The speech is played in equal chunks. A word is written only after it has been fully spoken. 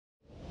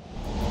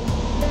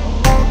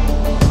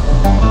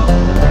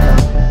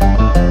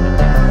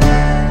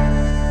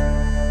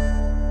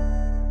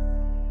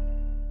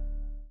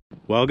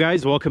Well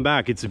guys, welcome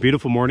back. It's a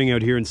beautiful morning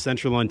out here in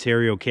central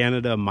Ontario,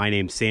 Canada. My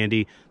name's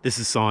Sandy. This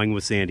is Sawing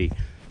with Sandy.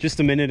 Just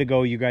a minute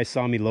ago, you guys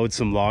saw me load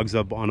some logs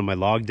up onto my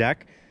log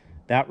deck.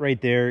 That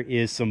right there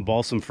is some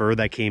balsam fir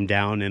that came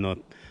down in a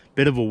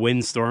bit of a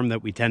windstorm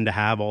that we tend to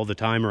have all the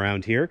time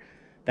around here.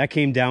 That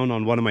came down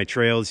on one of my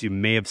trails. You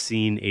may have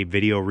seen a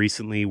video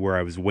recently where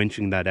I was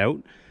winching that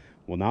out.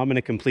 Well, now I'm going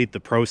to complete the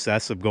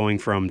process of going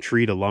from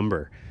tree to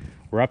lumber.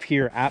 We're up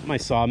here at my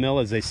sawmill,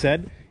 as I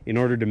said, in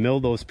order to mill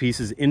those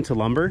pieces into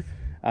lumber.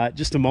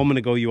 Just a moment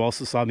ago, you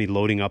also saw me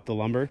loading up the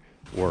lumber,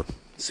 or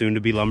soon to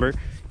be lumber.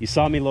 You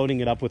saw me loading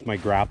it up with my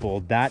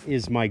grapple. That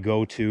is my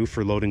go-to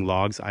for loading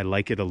logs. I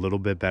like it a little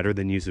bit better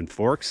than using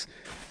forks.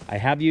 I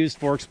have used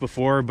forks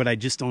before, but I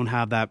just don't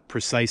have that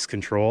precise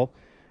control.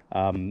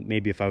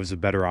 Maybe if I was a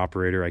better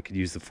operator, I could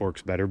use the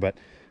forks better, but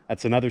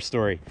that's another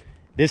story.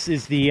 This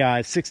is the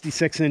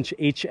 66-inch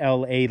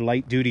HLA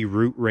light-duty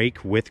root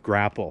rake with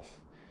grapple.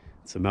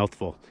 It's a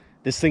mouthful.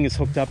 This thing is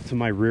hooked up to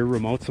my rear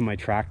remotes on my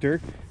tractor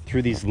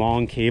through these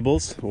long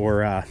cables,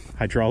 or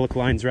hydraulic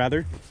lines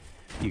rather.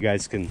 You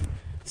guys can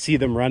see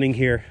them running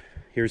here.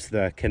 Here's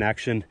the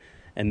connection,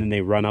 and then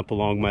they run up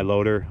along my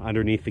loader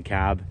underneath the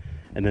cab,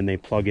 and then they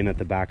plug in at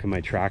the back of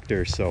my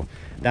tractor. So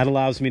that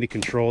allows me to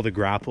control the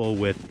grapple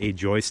with a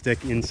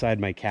joystick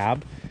inside my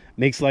cab.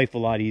 Makes life a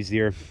lot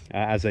easier.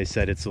 As I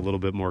said, it's a little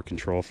bit more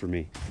control for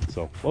me.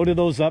 So loaded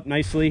those up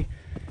nicely,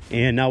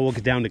 and now we'll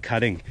get down to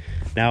cutting.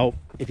 Now,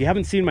 if you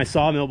haven't seen my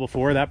sawmill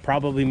before, that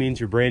probably means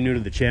you're brand new to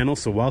the channel,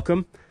 so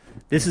welcome.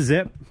 This is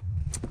it.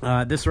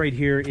 This right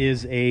here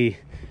is a,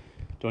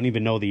 don't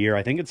even know the year,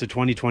 I think it's a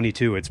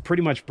 2022. It's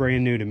pretty much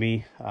brand new to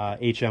me,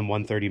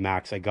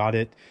 HM130max. I got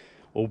it,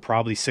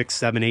 probably 6,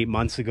 7, 8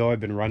 months ago. I've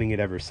been running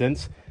it ever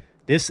since.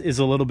 This is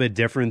a little bit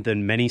different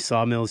than many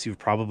sawmills you've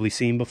probably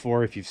seen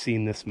before if you've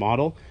seen this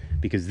model,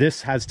 because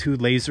this has 2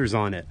 lasers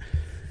on it.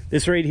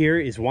 This right here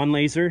is one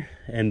laser,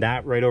 and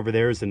that right over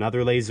there is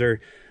another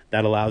laser.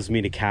 That allows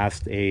me to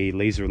cast a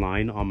laser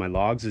line on my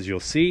logs, as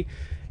you'll see,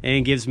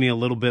 and gives me a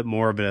little bit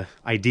more of an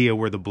idea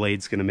where the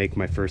blade's going to make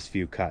my first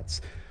few cuts.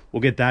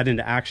 We'll get that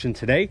into action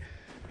today.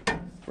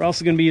 We're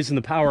also going to be using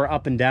the power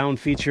up and down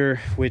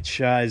feature,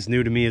 which is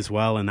new to me as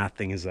well, and that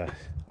thing is a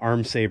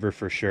arm saver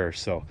for sure.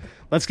 So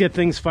let's get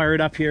things fired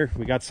up here.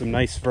 We got some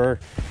nice fur,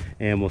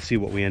 and we'll see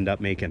what we end up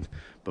making.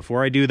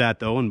 Before I do that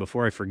though, and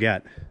before I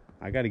forget,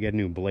 I got to get a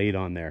new blade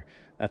on there.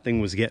 That thing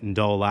was getting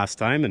dull last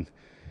time, and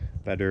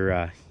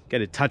better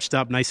get it touched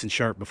up nice and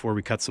sharp before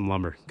we cut some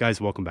lumber. Guys,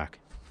 welcome back.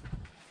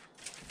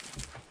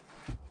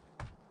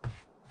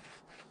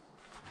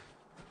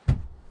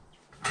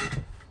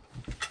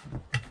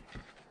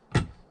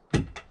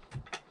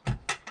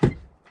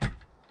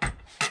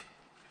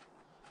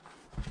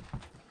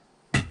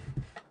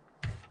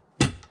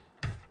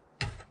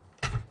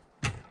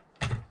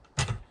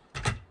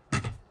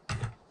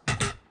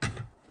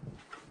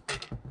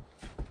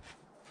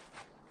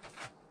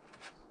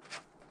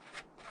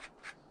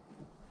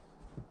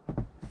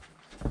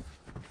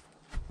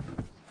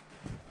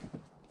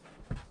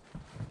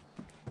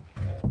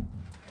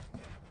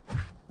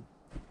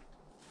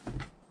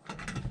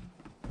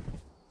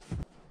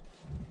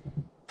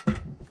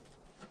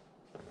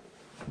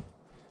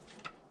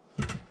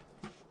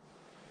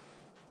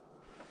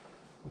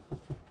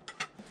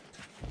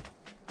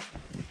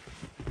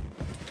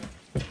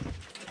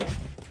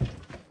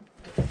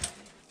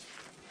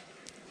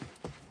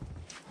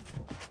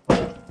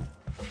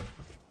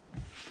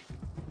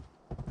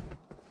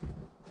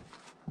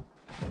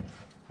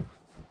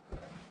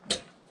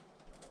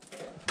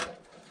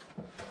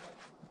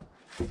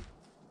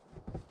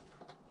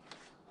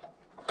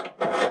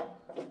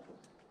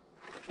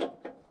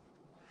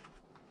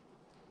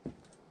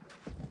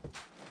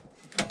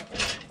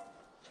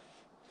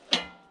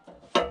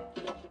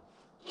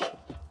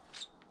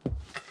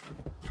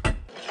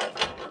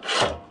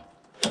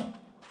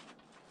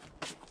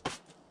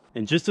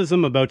 And just as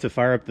I'm about to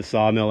fire up the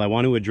sawmill, I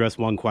want to address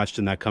one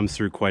question that comes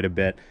through quite a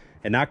bit.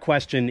 And that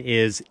question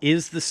is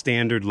the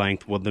standard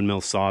length Woodland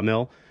Mills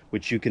sawmill,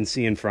 which you can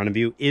see in front of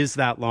you, is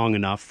that long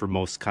enough for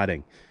most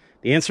cutting?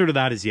 The answer to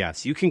that is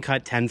yes. You can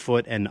cut 10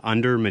 foot and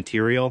under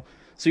material.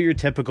 So your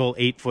typical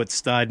 8-foot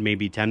stud,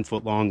 maybe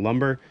 10-foot long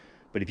lumber.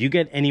 But if you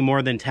get any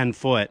more than 10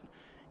 foot,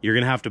 you're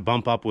going to have to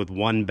bump up with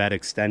one bed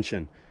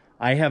extension.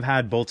 I have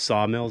had both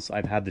sawmills.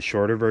 I've had the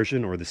shorter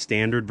version or the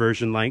standard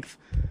version length.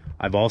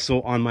 I've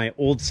also, on my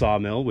old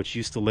sawmill, which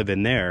used to live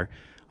in there,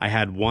 I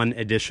had one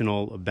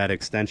additional bed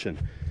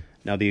extension.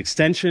 Now the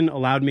extension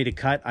allowed me to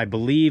cut, I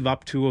believe,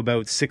 up to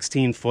about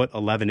 16 foot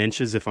 11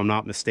 inches, if I'm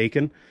not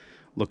mistaken.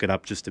 Look it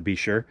up just to be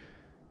sure.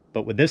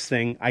 But with this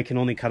thing, I can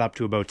only cut up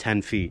to about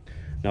 10 feet.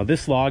 Now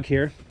this log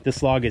here,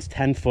 this log is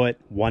 10 foot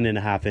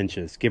 1.5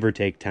 inches, give or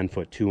take 10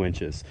 foot 2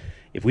 inches.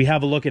 If we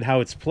have a look at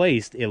how it's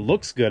placed, it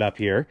looks good up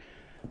here,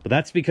 but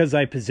that's because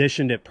I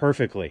positioned it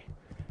perfectly.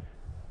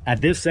 At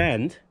this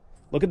end,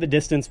 look at the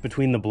distance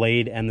between the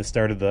blade and the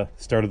start of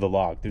the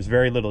log. There's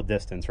very little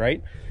distance,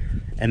 right?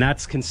 And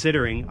that's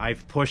considering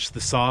I've pushed the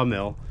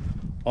sawmill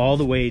all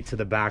the way to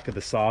the back of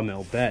the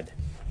sawmill bed.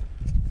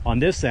 On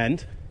this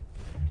end,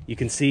 you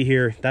can see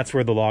here, that's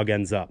where the log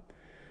ends up.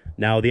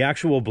 Now the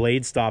actual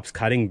blade stops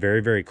cutting very,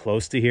 very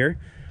close to here.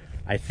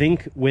 I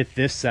think with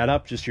this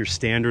setup, just your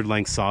standard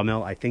length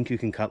sawmill, I think you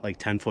can cut like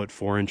 10-foot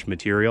 4-inch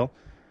material.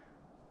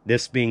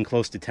 This being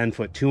close to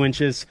 10-foot 2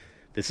 inches,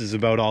 this is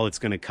about all it's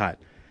going to cut.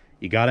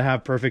 You got to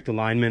have perfect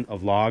alignment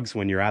of logs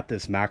when you're at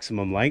this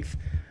maximum length.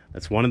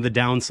 That's one of the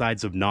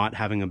downsides of not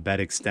having a bed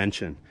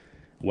extension.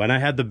 When I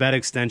had the bed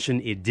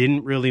extension, it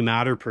didn't really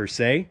matter per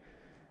se,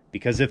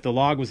 because if the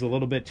log was a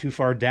little bit too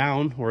far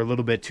down or a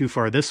little bit too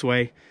far this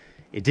way,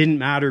 it didn't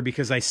matter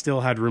because I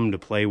still had room to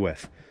play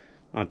with.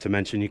 Not to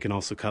mention you can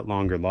also cut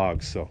longer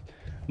logs. So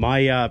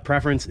my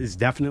preference is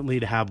definitely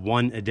to have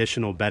one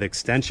additional bed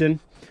extension.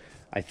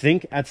 I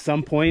think at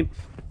some point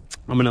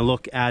I'm going to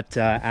look at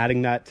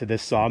adding that to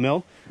this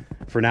sawmill.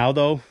 For now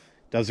though,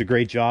 does a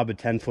great job of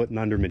 10-foot and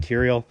under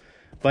material.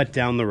 But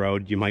down the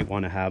road, you might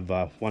want to have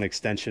one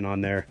extension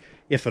on there,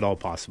 if at all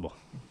possible.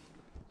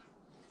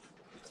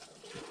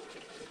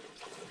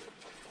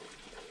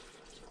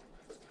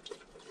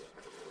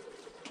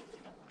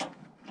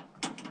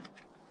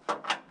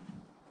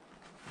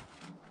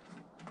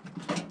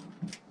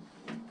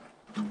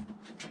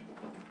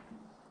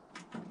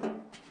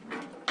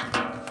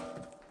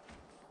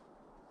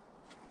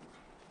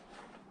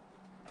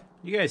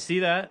 You guys see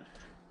that?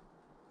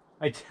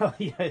 I tell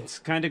you, it's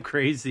kind of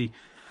crazy.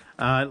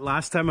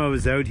 Last time I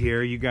was out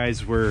here, you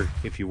guys were,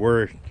 if you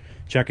were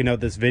checking out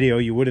this video,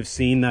 you would have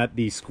seen that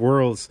the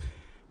squirrels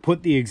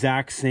put the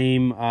exact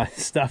same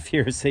stuff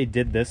here as they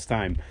did this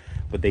time.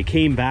 But they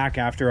came back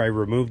after I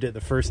removed it the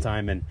first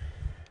time, and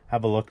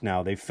have a look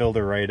now. They filled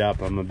it right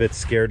up. I'm a bit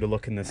scared to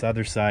look in this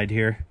other side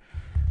here.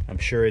 I'm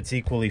sure it's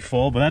equally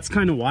full, but that's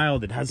kind of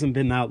wild. It hasn't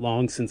been that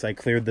long since I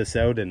cleared this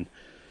out, and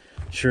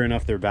sure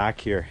enough, they're back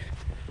here.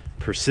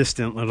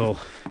 Persistent little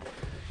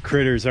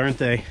critters, aren't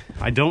they?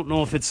 I don't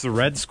know if it's the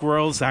red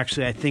squirrels.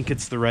 Actually, I think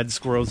it's the red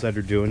squirrels that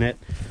are doing it.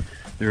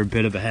 They're a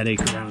bit of a headache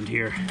around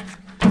here.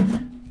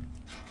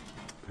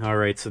 All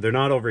right, so they're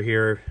not over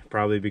here,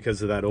 probably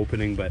because of that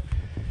opening, but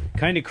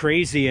kind of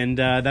crazy. And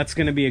that's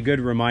going to be a good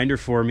reminder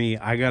for me.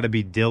 I got to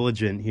be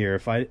diligent here.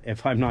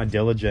 If I'm not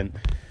diligent,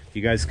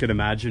 you guys could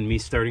imagine me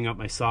starting up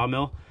my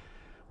sawmill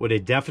would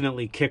have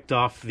definitely kicked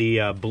off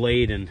the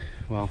blade and,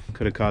 well,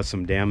 could have caused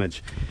some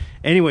damage.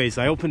 Anyways,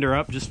 I opened her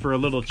up just for a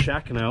little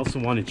check, and I also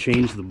want to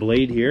change the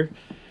blade here.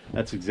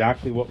 That's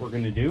exactly what we're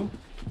going to do.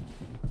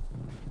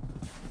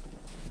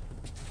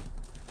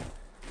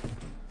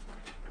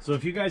 So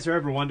if you guys are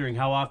ever wondering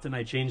how often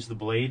I change the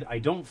blade, I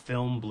don't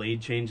film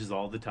blade changes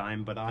all the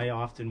time, but I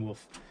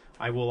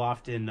will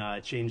often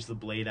change the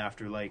blade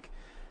after, like,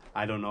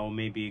 I don't know,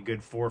 maybe a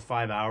good 4 or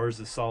 5 hours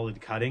of solid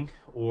cutting.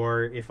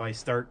 Or if I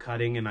start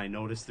cutting and I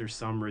notice there's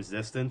some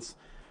resistance,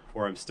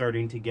 or I'm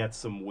starting to get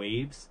some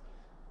waves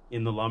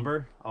in the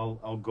lumber,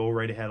 I'll go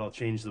right ahead, I'll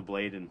change the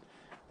blade, and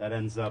that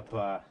ends up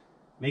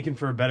making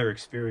for a better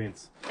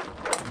experience.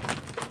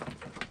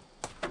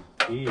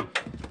 You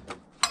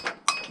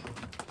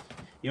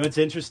know, it's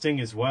interesting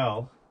as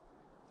well.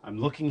 I'm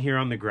looking here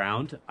on the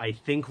ground. I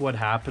think what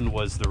happened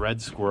was the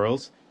red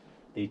squirrels,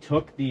 they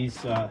took these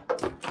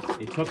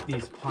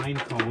pine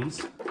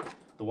cones,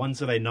 the ones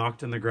that I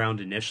knocked on the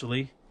ground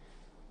initially,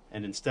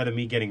 and instead of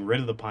me getting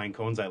rid of the pine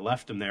cones, I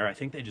left them there. I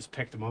think they just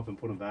picked them up and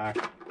put them back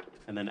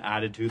and then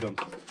added to them.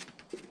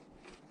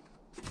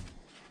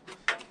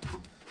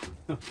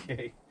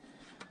 Okay.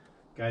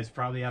 Guys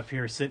probably up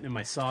here sitting in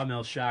my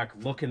sawmill shack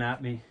looking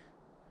at me.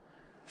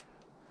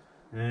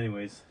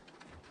 Anyways.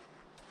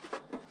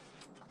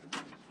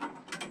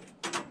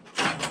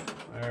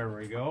 There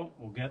we go.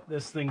 We'll get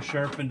this thing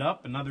sharpened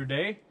up another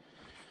day.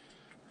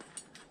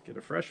 Get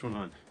a fresh one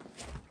on.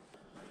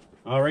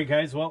 All right,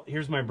 guys. Well,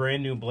 here's my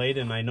brand new blade,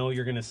 and I know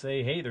you're going to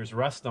say, hey, there's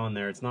rust on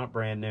there. It's not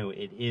brand new.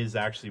 It is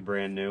actually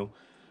brand new.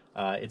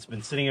 It's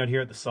been sitting out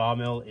here at the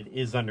sawmill. It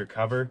is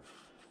undercover,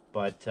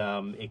 but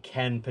it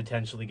can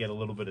potentially get a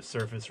little bit of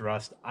surface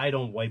rust. I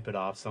don't wipe it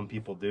off. Some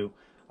people do.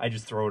 I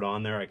just throw it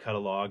on there. I cut a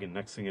log, and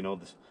next thing you know,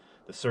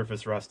 the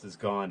surface rust is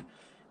gone.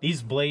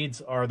 These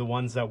blades are the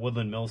ones that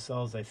Woodland Mills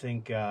sells. I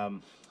think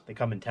they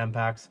come in 10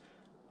 packs.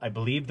 I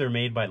believe they're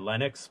made by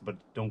Lennox, but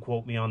don't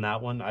quote me on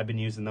that one. I've been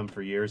using them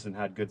for years and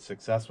had good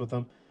success with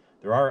them.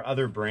 There are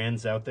other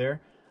brands out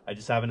there. I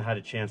just haven't had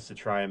a chance to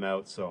try them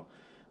out. So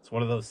it's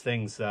one of those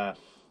things,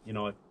 you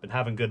know, I've been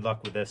having good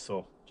luck with this,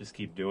 so just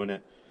keep doing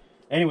it.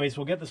 Anyways,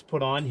 we'll get this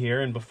put on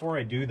here. And before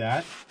I do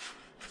that,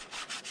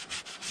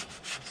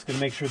 just going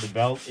to make sure the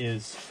belt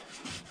is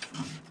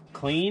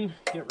clean.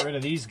 Get rid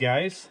of these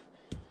guys.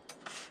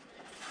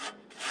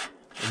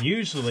 And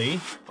usually,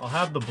 I'll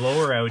have the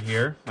blower out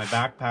here, my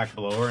backpack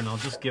blower, and I'll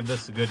just give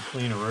this a good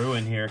cleaneroo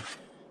in here.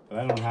 But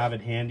I don't have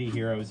it handy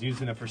here. I was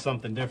using it for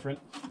something different.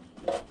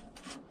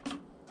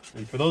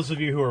 And for those of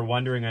you who are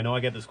wondering, I know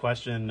I get this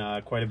question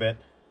quite a bit.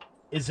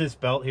 Is this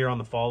belt here on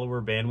the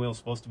follower band wheel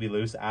supposed to be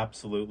loose?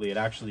 Absolutely. It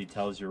actually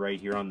tells you right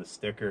here on the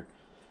sticker.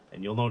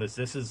 And you'll notice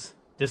this is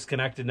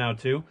disconnected now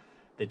too.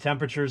 The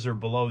temperatures are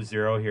below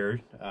zero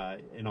here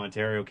in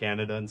Ontario,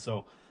 Canada. And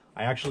so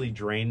I actually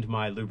drained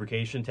my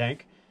lubrication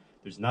tank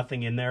There's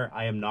nothing in there.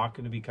 I am not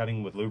going to be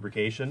cutting with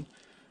lubrication.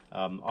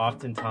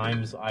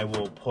 Oftentimes I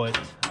will put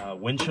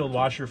windshield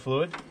washer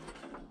fluid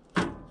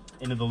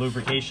into the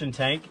lubrication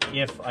tank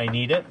if I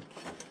need it.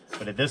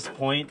 But at this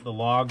point, the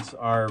logs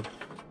are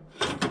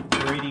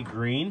pretty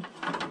green.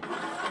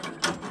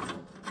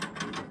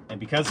 And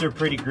because they're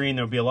pretty green,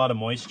 there'll be a lot of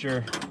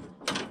moisture.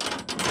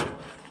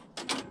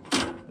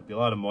 There'll be a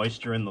lot of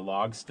moisture in the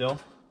logs still.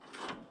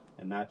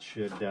 And that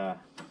should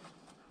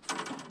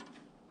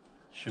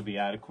be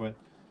adequate.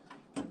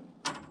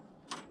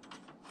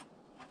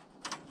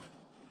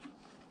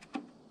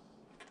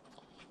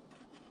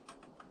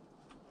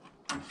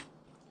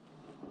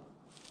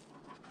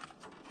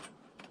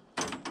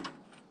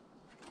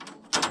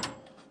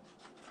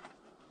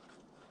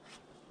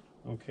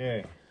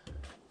 Okay.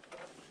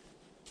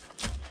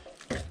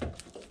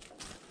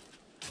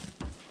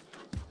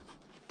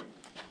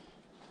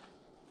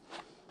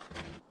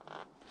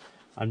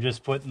 I'm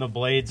just putting the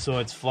blade so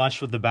it's flush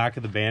with the back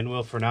of the band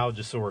wheel for now,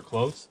 just so we're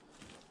close.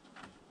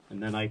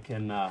 And then I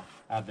can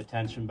add the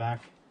tension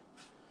back.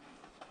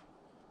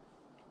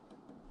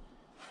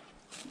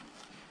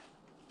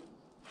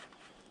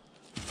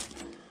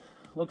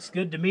 Looks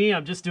good to me.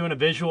 I'm just doing a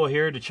visual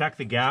here to check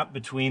the gap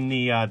between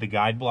the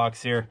guide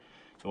blocks here.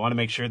 You want to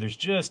make sure there's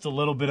just a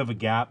little bit of a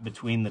gap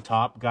between the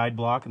top guide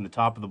block and the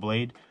top of the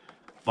blade,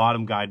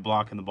 bottom guide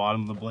block and the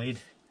bottom of the blade.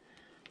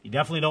 You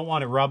definitely don't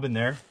want it rubbing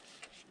there.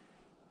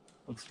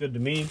 Looks good to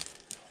me.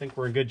 I think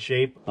we're in good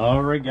shape.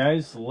 All right,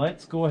 guys,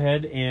 let's go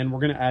ahead and we're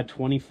going to add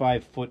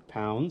 25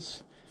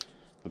 foot-pounds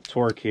of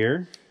torque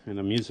here. And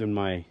I'm using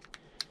my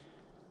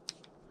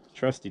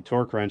trusty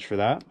torque wrench for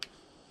that.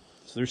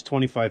 So there's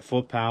 25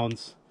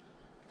 foot-pounds.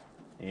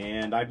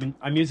 And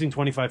I'm using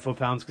 25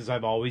 foot-pounds because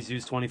I've always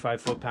used 25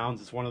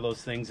 foot-pounds. It's one of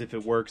those things, if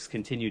it works,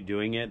 continue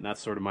doing it. And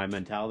that's sort of my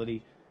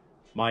mentality.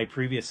 My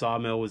previous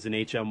sawmill was an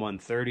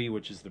HM130,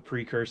 which is the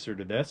precursor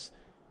to this.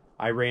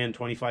 I ran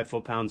 25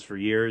 foot-pounds for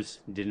years,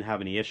 didn't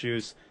have any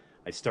issues.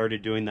 I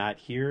started doing that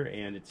here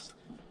and it's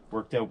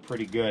worked out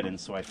pretty good. And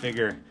so I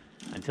figure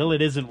until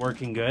it isn't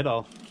working good,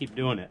 I'll keep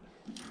doing it.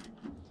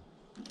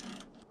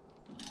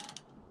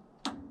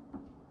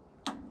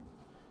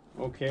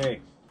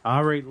 Okay.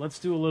 All right, let's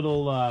do a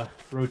little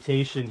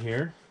rotation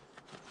here.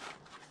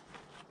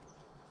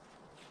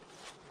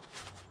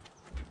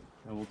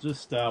 And we'll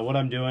just, what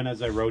I'm doing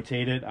as I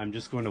rotate it, I'm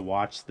just going to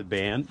watch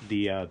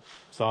the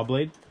saw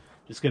blade.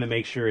 Just going to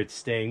make sure it's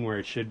staying where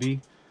it should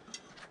be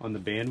on the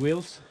band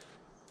wheels.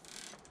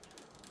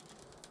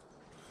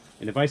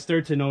 And if I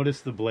start to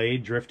notice the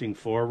blade drifting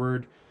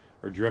forward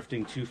or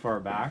drifting too far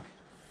back,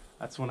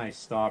 that's when I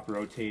stop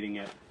rotating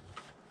it.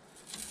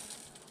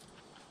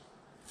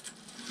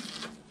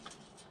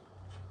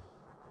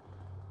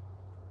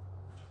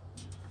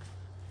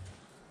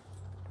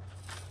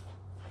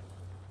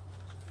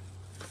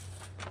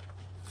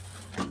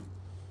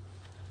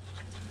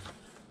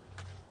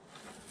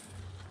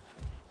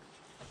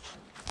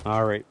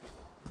 All right,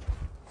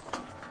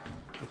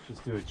 let's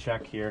just do a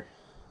check here.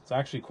 It's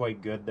actually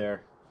quite good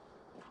there.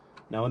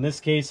 Now in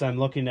this case, I'm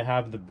looking to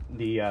have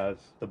the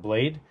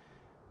blade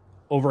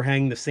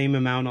overhang the same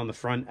amount on the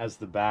front as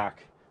the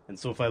back. And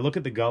so if I look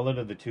at the gullet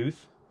of the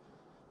tooth,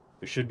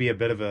 there should be a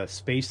bit of a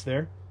space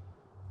there.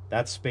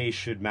 That space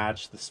should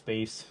match the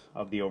space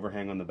of the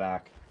overhang on the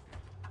back.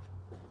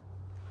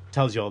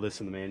 Tells you all this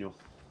in the manual.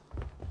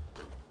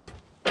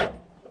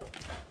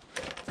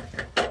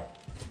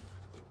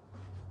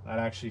 That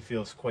actually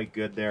feels quite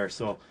good there.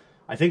 So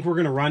I think we're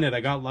going to run it.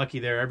 I got lucky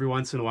there. Every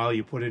once in a while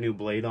you put a new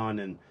blade on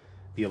and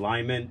the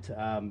alignment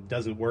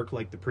doesn't work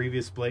like the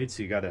previous blade,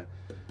 so you got to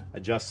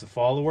adjust the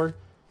follower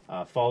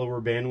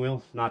band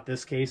wheel. Not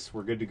this case.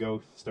 We're good to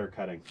go. Start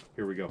cutting.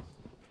 Here we go.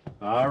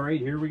 All right,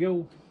 here we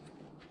go.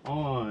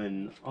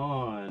 On,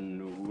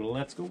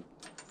 let's go.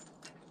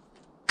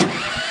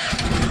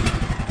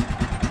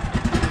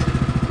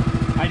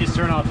 I just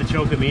turn off the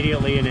choke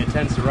immediately and it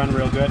tends to run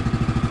real good.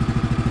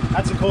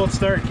 That's a cold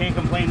start, can't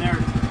complain there.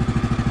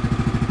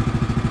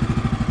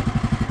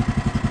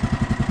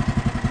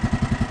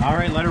 All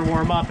right, let her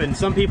warm up. And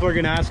some people are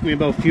gonna ask me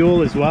about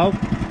fuel as well.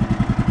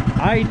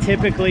 I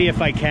typically,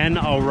 if I can,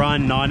 I'll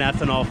run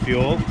non-ethanol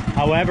fuel.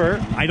 However,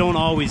 I don't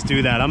always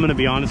do that. I'm gonna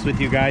be honest with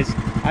you guys.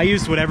 I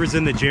use whatever's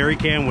in the jerry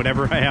can,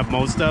 whatever I have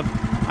most of.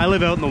 I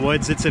live out in the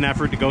woods, it's an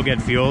effort to go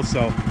get fuel,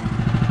 so.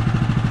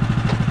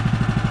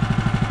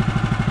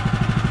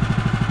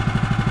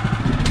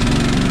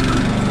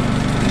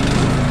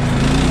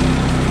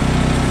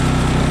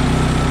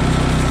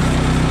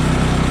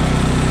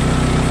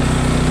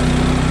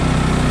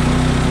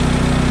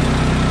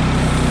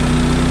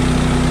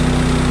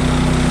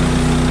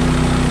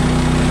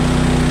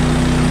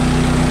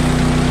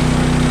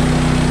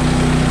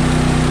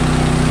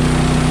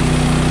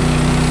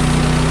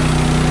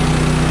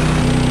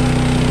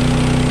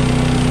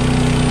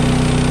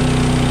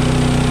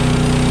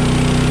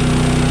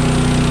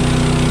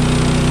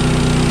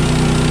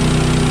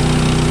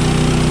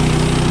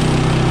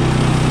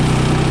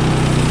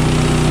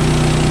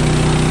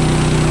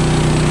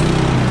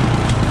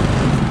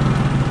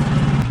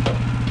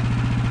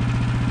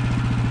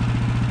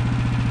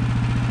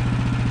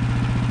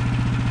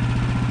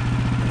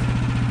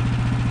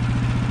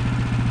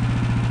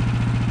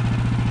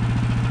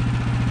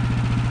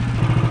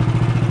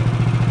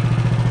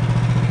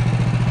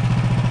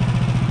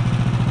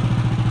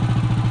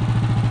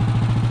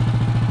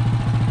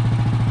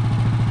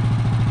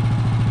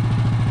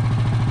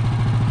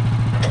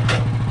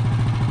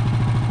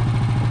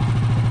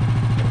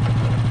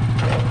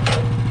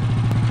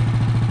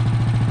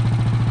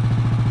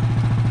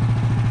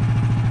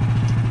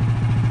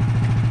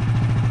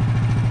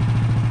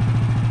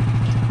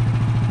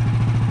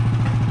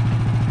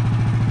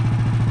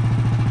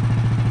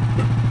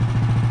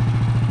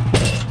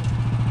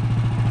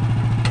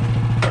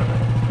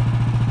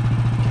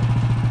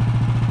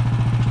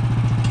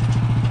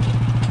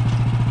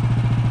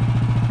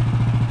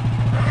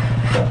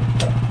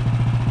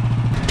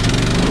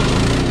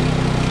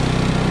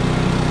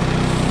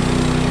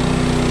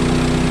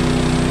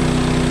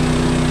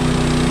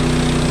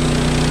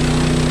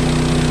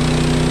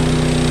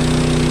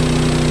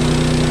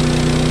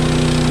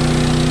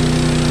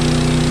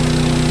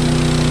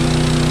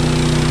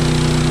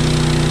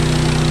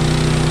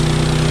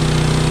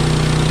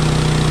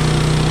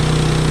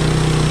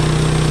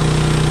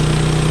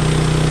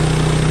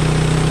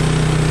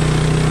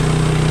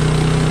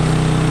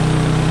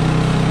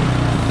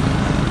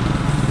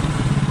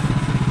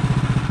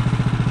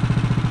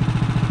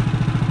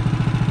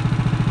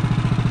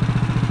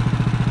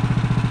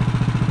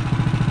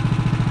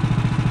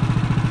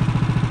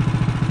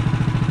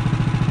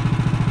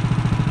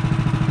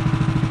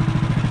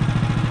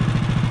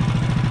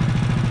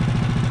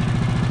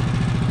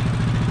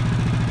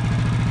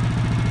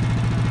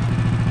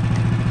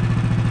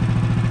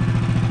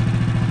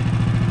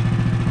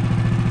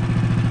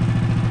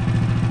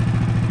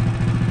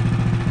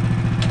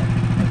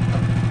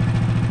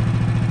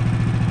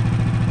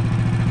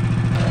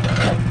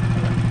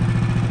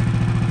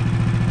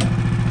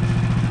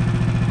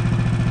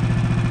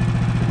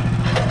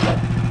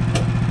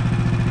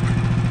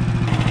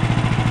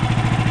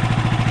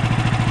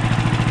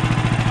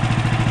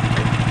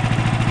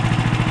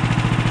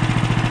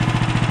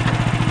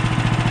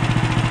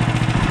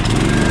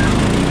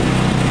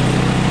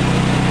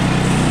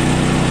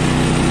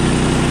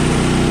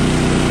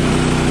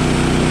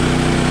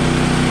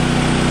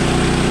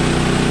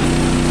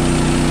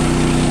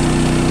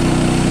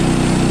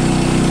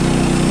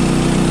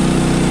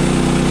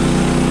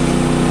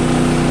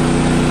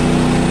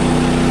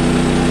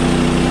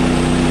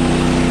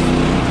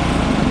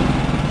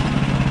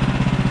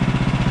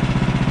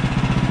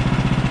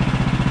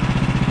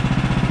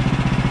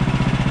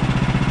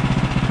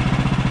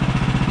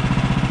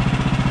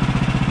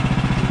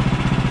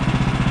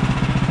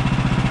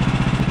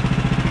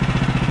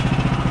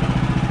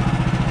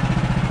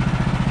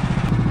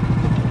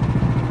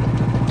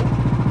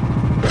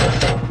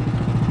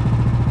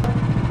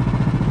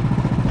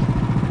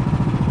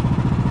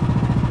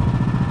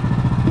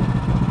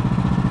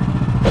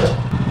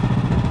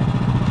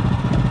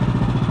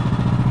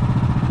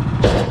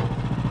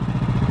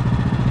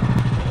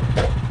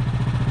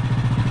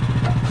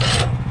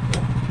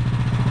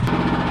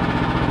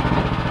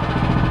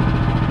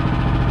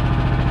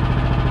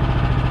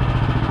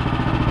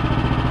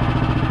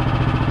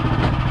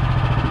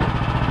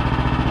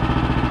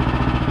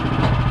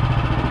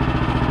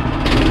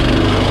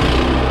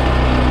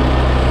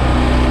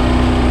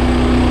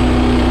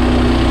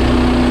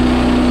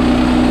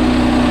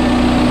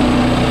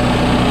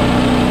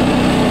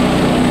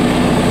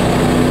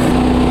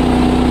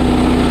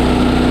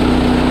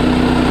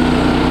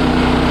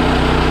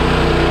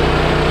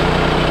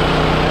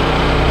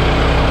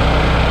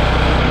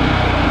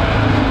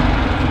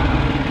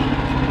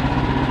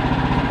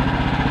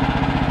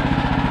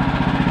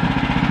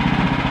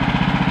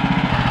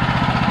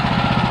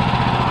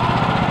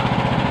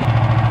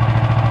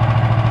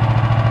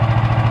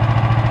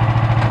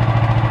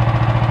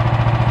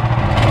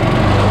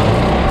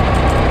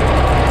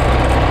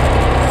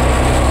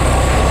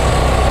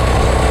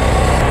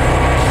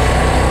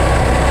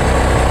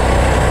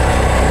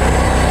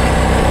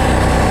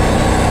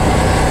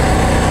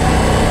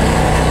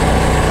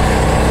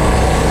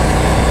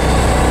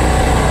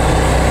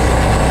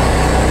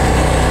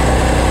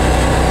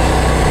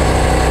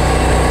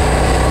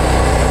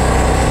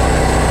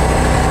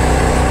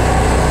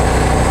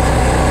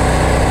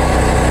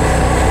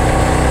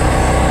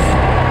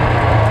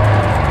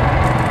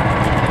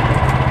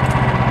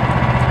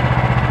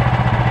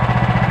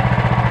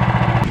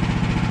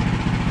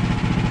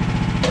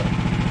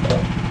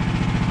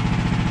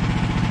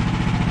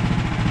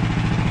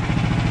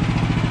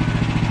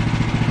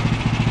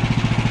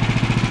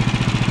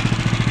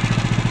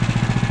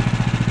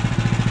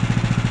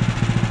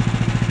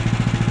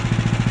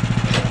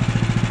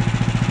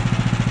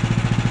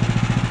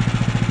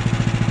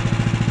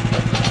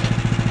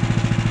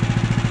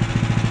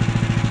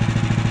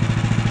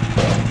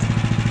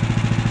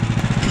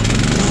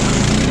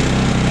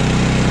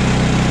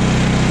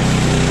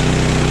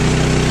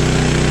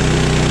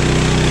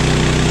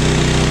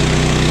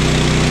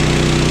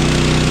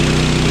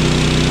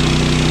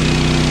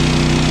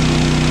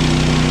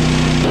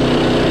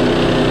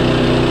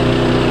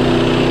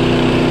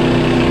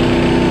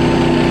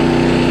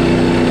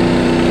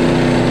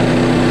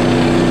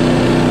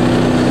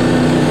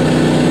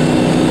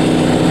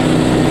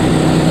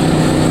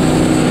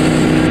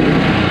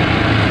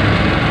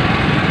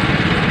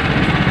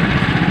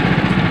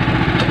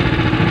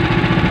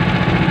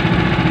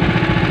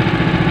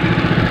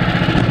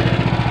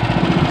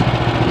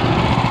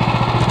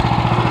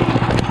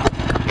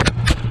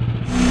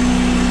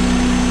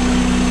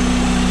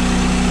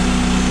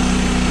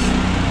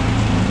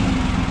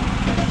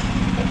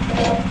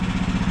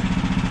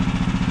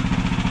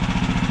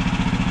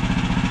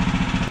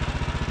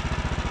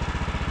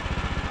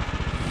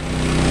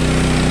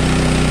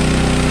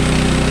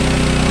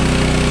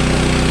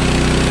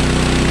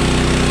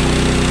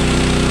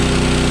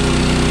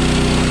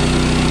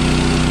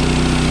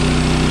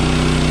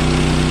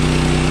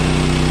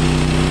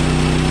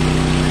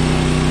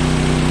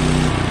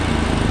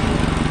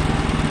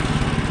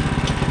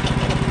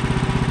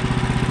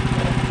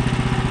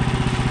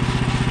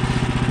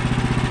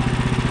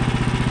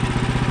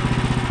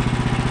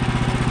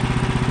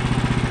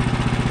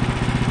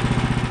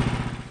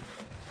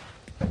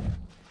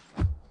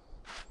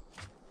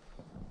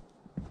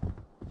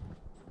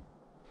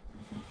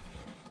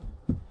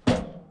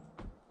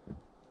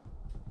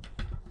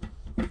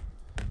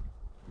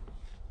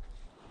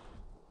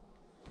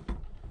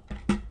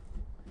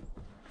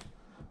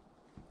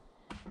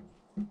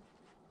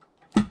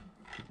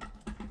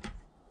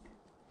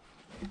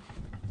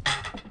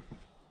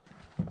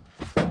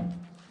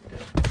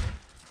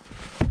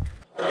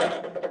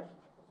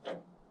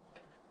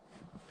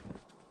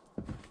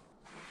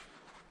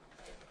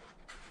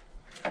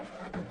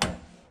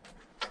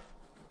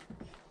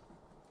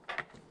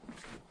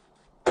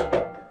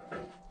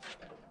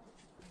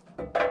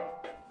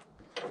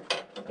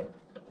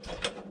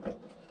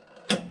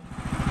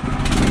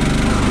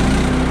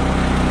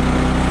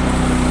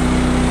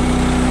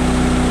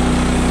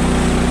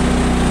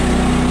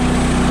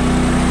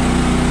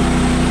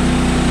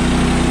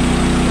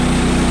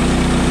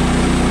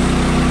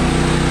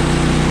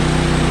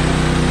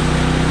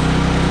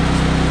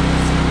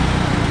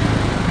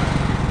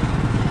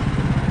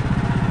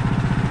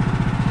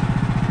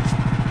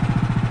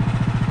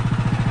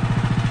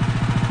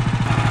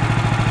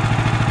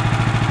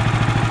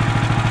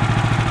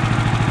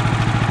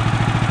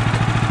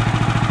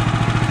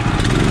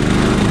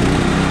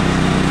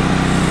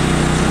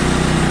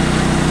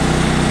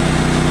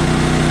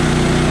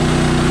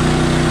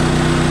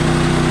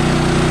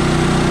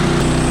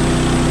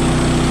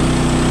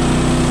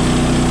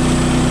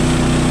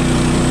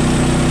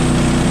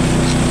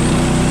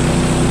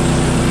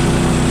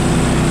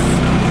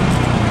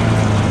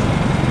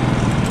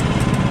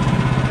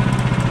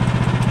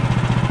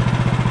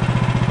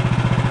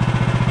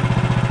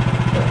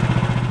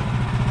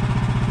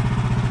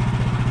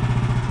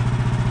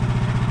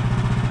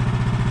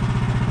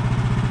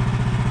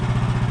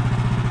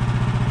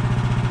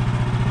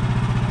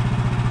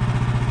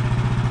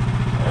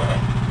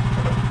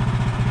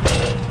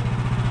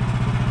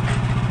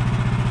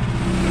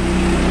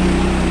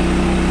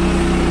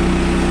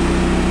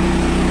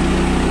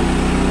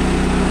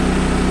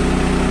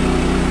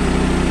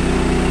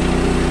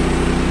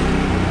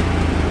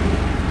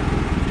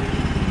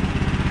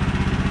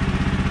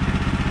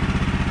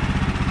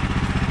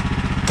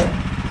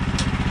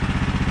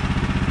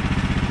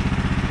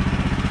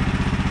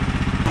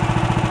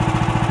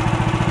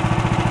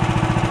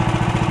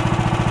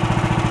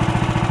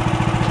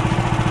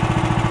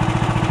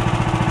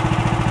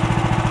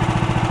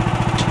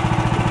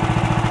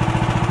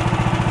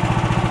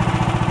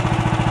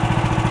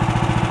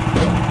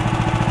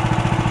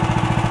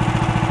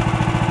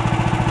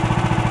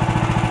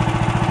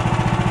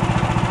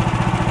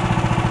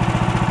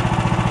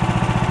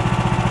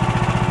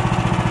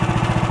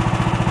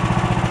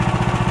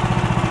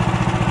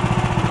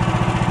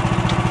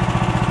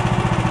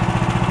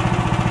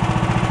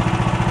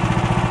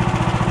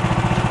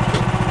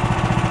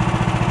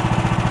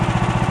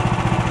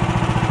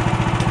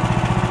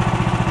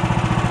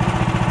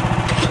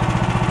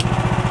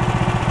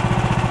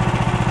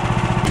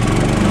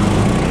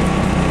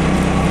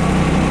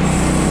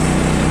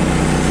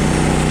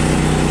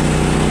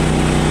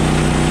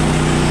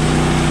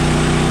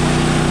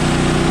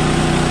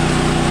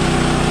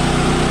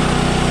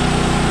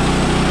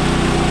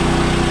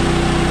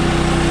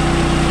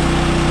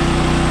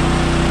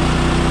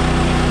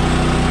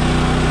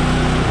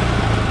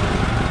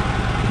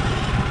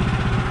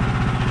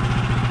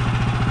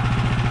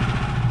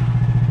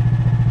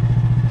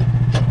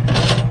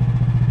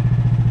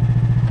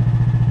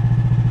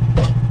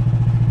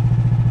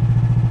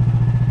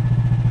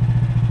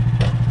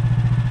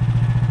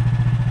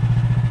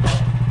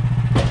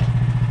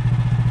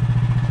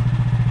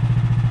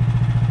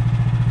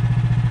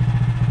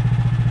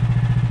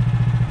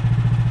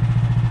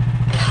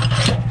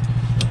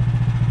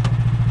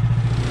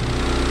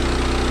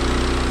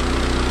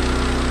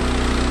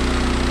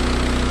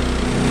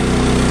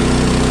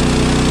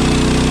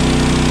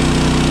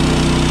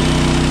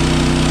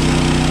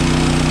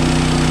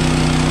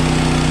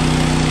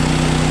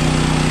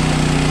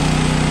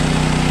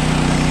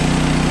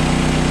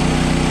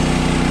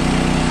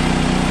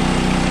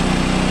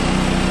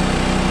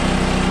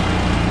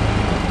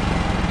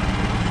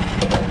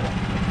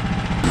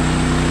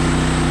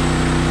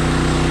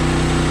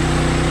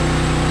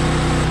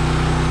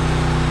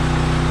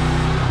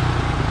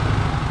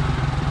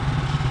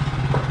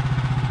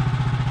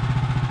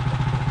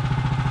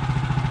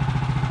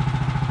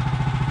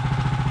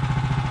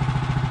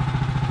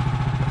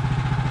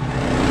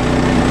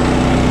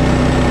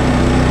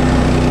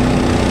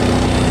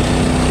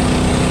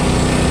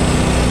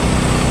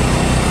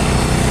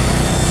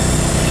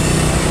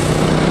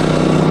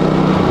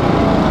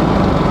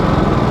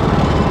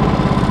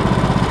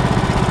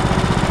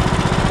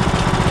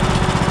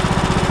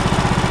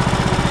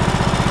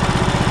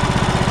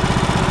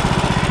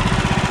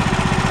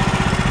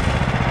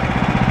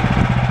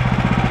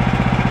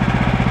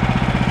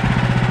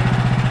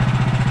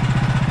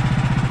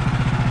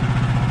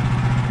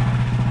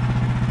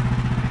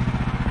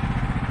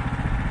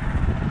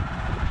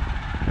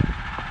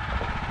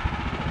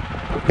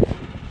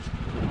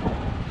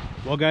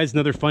 Well guys,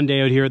 another fun day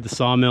out here at the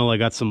sawmill. I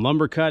got some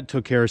lumber cut,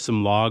 took care of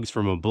some logs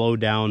from a blow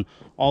down.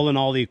 All in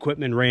all, the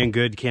equipment ran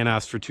good, can't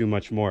ask for too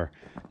much more.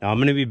 Now I'm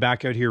gonna be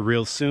back out here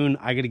real soon.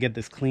 I gotta get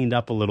this cleaned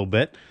up a little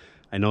bit.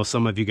 I know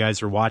some of you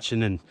guys are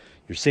watching and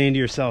you're saying to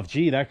yourself,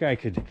 gee, that guy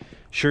could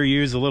sure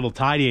use a little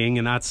tidying,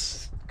 and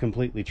that's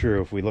completely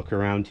true. If we look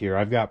around here,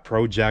 I've got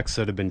projects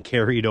that have been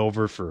carried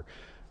over for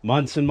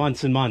months and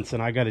months and months,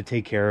 and I got to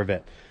take care of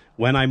it.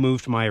 When I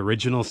moved my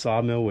original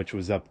sawmill, which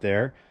was up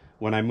there,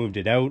 when I moved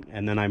it out,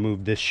 and then I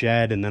moved this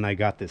shed, and then I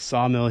got this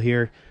sawmill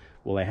here,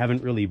 well, I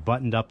haven't really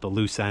buttoned up the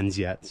loose ends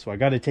yet, so I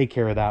got to take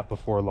care of that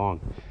before long.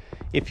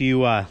 If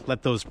you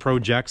let those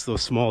projects,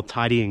 those small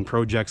tidying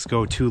projects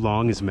go too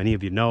long, as many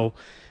of you know,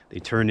 they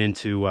turn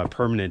into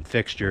permanent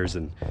fixtures,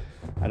 and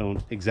I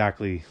don't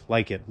exactly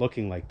like it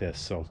looking like this.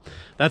 So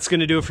that's going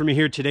to do it for me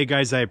here today,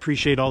 guys. I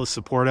appreciate all the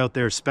support out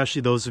there,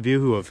 especially those of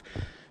you who have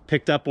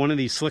picked up one of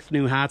these slick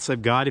new hats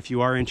I've got. If you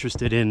are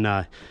interested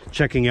in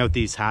checking out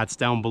these hats,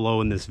 down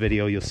below in this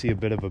video you'll see a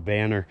bit of a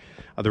banner.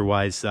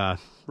 Otherwise,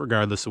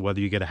 regardless of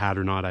whether you get a hat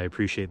or not, I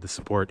appreciate the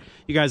support.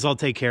 You guys all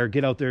take care,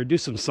 get out there, do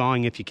some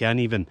sawing if you can,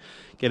 even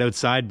get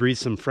outside, breathe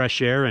some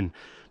fresh air, and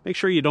make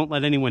sure you don't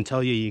let anyone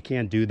tell you you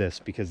can't do this,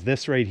 because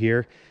this right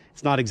here,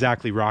 it's not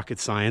exactly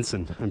rocket science,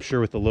 and I'm sure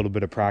with a little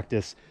bit of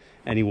practice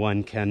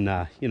anyone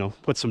can you know,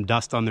 put some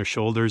dust on their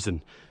shoulders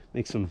and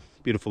make some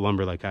beautiful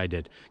lumber like I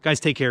did.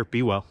 Guys, take care,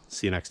 be well,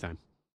 see you next time.